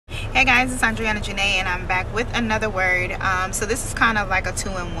Hey guys, it's Andriana Janae and I'm back with another word. So this is kind of like a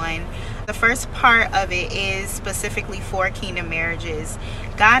two-in-one. The first part of it is specifically for kingdom marriages.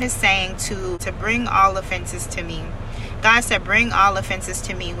 God is saying to bring all offenses to me. God said, bring all offenses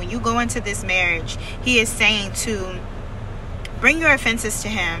to me. When you go into this marriage, he is saying to bring your offenses to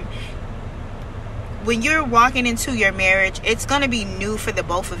him. When you're walking into your marriage, it's going to be new for the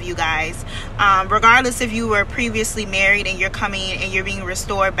both of you guys. Regardless if you were previously married and you're coming and you're being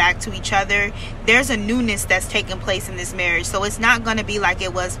restored back to each other, there's a newness that's taking place in this marriage. So it's not going to be like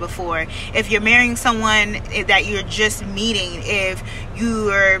it was before. If you're marrying someone that you're just meeting, if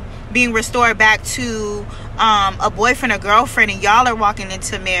you're being restored back to a boyfriend or girlfriend and y'all are walking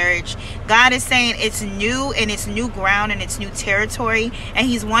into marriage, God is saying it's new and it's new ground and it's new territory, and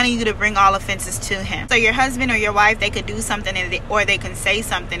he's wanting you to bring all offenses to him. So your husband or your wife, they could do something or they can say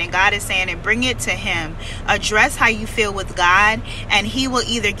something, and God is saying, and bring it to him. Address how you feel with God, and he will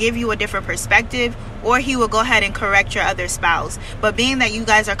either give you a different perspective or he will go ahead and correct your other spouse. But being that you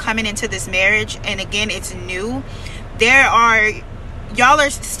guys are coming into this marriage, and again it's new, y'all are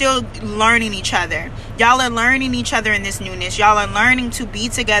still learning each other. Y'all are learning each other in this newness. Y'all are learning to be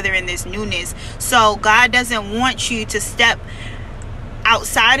together in this newness. So God doesn't want you to step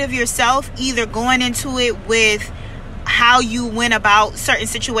outside of yourself, either going into it with how you went about certain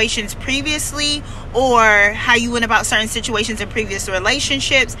situations previously or how you went about certain situations in previous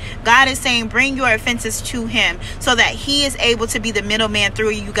relationships. God is saying bring your offenses to him so that he is able to be the middleman through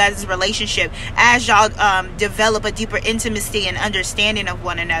you guys' relationship as y'all develop a deeper intimacy and understanding of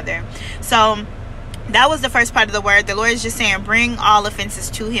one another. So that was the first part of the word. The Lord is just saying bring all offenses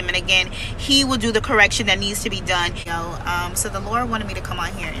to him, and again he will do the correction that needs to be done. So the Lord wanted me to come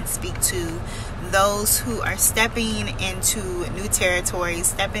on here and speak to those who are stepping into new territories,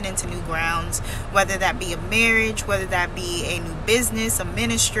 stepping into new grounds, whether that be a marriage, whether that be a new business, a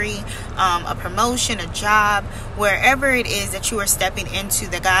ministry, a promotion, a job, wherever it is that you are stepping into,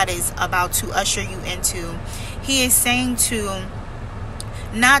 that God is about to usher you into. He is saying to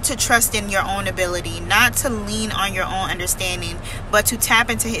not to trust in your own ability, not to lean on your own understanding, but to tap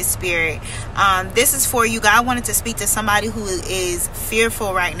into his spirit. This is for you. God wanted to speak to somebody who is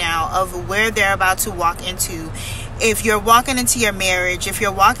fearful right now of where they're about to walk into. If you're walking into your marriage, if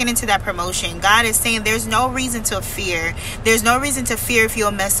you're walking into that promotion, God is saying there's no reason to fear. There's no reason to fear if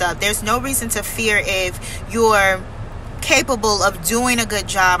you'll mess up. There's no reason to fear if you're capable of doing a good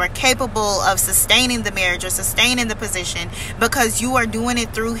job or capable of sustaining the marriage or sustaining the position, because you are doing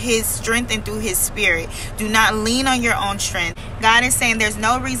it through his strength and through his spirit. Do not lean on your own strength. God is saying there's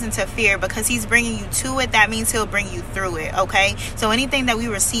no reason to fear because he's bringing you to it. That means he'll bring you through it. Okay, so anything that we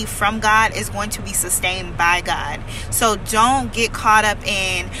receive from God is going to be sustained by God. So don't get caught up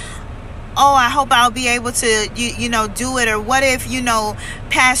in, oh, I hope I'll be able to, do it. Or what if,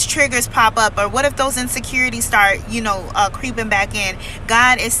 past triggers pop up? Or what if those insecurities start, creeping back in?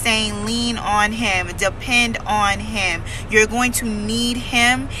 God is saying lean on him. Depend on him. You're going to need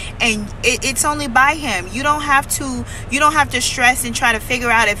him, and it's only by him. You don't have to stress and try to figure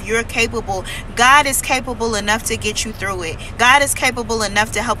out if you're capable. God is capable enough to get you through it. God is capable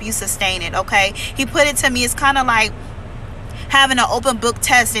enough to help you sustain it. Okay. He put it to me. It's kind of like having an open book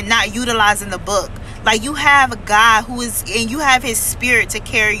test and not utilizing the book. Like, you have a God and you have his spirit to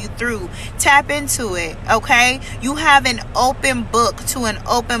carry you through. Tap into it, okay? You have an open book to an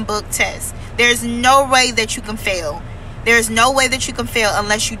open book test. There's no way that you can fail. There's no way that you can fail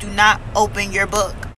unless you do not open your book.